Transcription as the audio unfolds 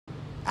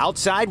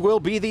Outside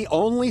will be the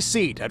only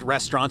seat at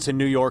restaurants in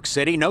New York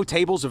City. No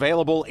tables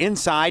available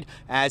inside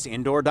as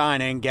indoor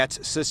dining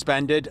gets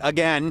suspended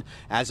again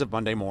as of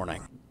Monday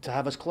morning. To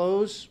have us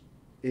close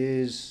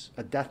is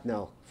a death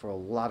knell for a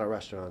lot of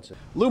restaurants.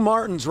 Lou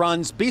Martins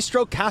runs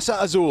Bistro Casa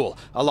Azul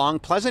along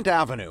Pleasant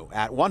Avenue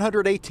at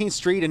 118th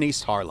Street in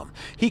East Harlem.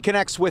 He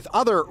connects with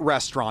other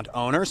restaurant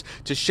owners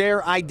to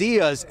share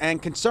ideas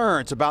and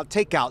concerns about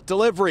takeout,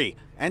 delivery,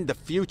 and the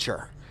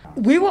future.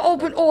 We were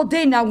open all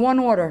day, not one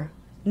order.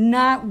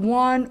 Not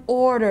one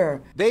order.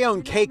 They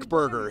own Cake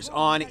Burgers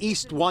on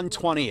East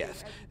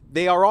 120th.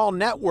 They are all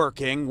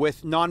networking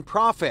with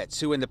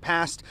nonprofits who in the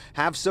past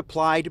have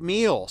supplied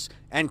meals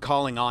and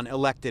calling on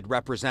elected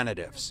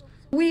representatives.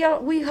 We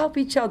help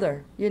each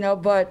other,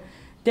 but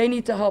they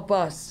need to help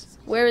us.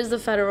 Where is the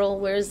federal?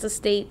 Where is the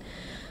state?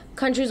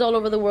 Countries all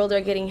over the world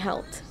are getting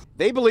helped.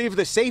 They believe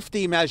the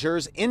safety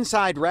measures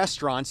inside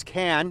restaurants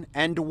can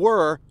and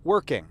were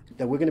working.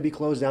 That we're going to be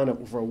closed down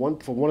for one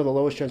of the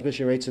lowest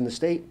transmission rates in the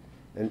state,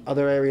 and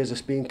other areas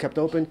are being kept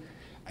open.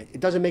 It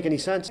doesn't make any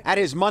sense. At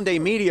his Monday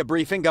media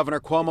briefing, Governor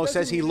Cuomo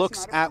says he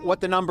looks at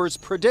what the numbers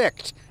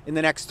predict in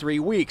the next 3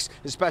 weeks,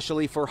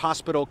 especially for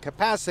hospital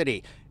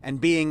capacity and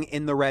being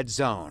in the red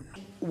zone.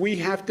 We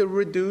have to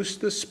reduce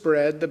the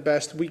spread the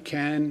best we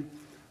can.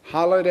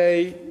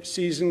 Holiday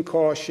season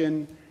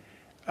caution.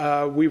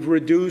 We've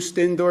reduced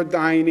indoor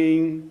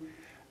dining,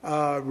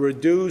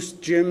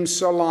 reduced gym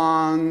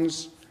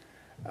salons.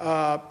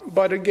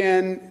 But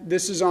again,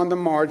 this is on the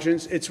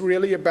margins. It's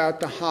really about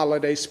the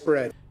holiday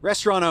spread.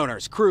 Restaurant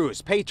owners,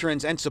 crews,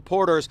 patrons, and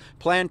supporters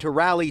plan to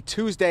rally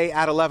Tuesday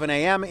at 11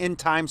 a.m. in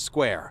Times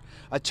Square.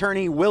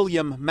 Attorney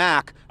William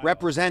Mack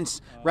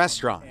represents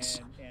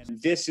restaurants. And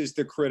this is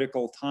the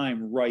critical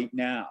time right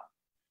now.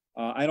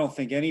 I don't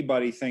think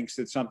anybody thinks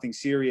that something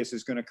serious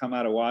is going to come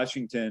out of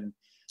Washington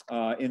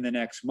in the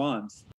next month.